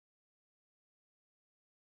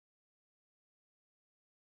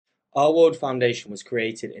Our World Foundation was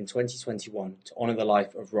created in 2021 to honour the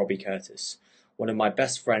life of Robbie Curtis, one of my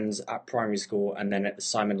best friends at primary school and then at the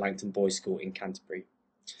Simon Langton Boys' School in Canterbury.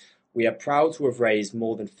 We are proud to have raised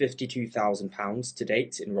more than £52,000 to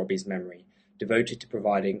date in Robbie's memory, devoted to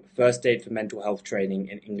providing first aid for mental health training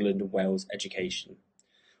in England and Wales education.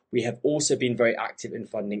 We have also been very active in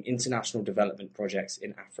funding international development projects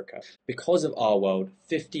in Africa. Because of Our World,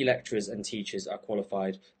 50 lecturers and teachers are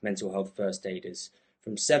qualified mental health first aiders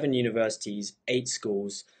from 7 universities, 8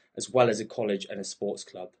 schools, as well as a college and a sports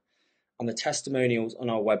club. And the testimonials on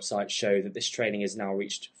our website show that this training has now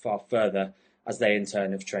reached far further, as they in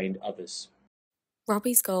turn have trained others.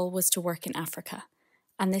 Robbie's goal was to work in Africa,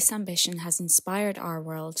 and this ambition has inspired Our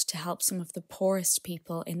World to help some of the poorest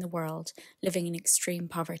people in the world living in extreme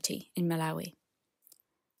poverty in Malawi.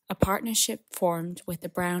 A partnership formed with the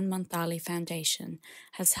Brown Monthali Foundation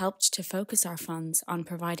has helped to focus our funds on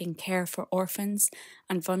providing care for orphans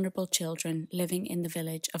and vulnerable children living in the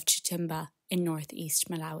village of Chitimba in northeast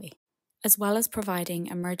Malawi, as well as providing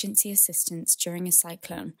emergency assistance during a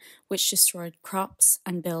cyclone which destroyed crops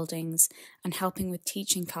and buildings and helping with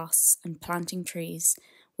teaching costs and planting trees.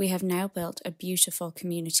 We have now built a beautiful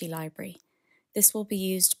community library. This will be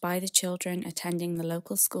used by the children attending the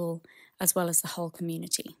local school as well as the whole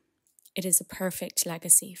community. It is a perfect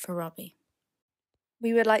legacy for Robbie.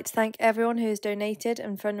 We would like to thank everyone who has donated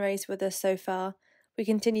and fundraised with us so far. We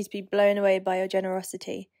continue to be blown away by your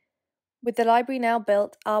generosity. With the library now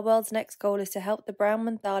built, Our World's next goal is to help the Brown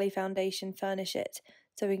Monthali Foundation furnish it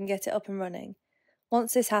so we can get it up and running.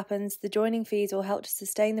 Once this happens, the joining fees will help to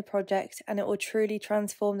sustain the project and it will truly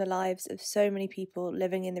transform the lives of so many people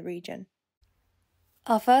living in the region.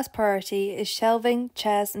 Our first priority is shelving,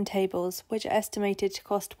 chairs and tables, which are estimated to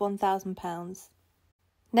cost £1,000.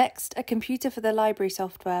 Next, a computer for the library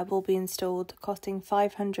software will be installed, costing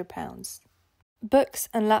 £500. Books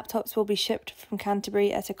and laptops will be shipped from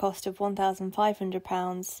Canterbury at a cost of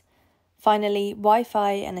 £1,500. Finally,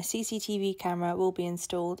 Wi-Fi and a CCTV camera will be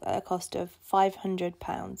installed at a cost of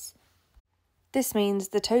 £500. This means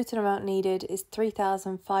the total amount needed is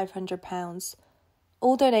 £3,500.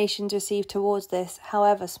 All donations received towards this,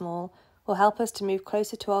 however small, will help us to move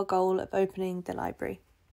closer to our goal of opening the library.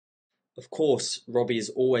 Of course, Robbie is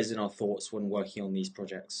always in our thoughts when working on these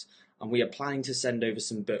projects, and we are planning to send over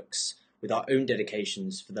some books with our own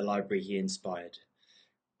dedications for the library he inspired.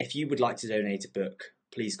 If you would like to donate a book,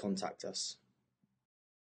 please contact us.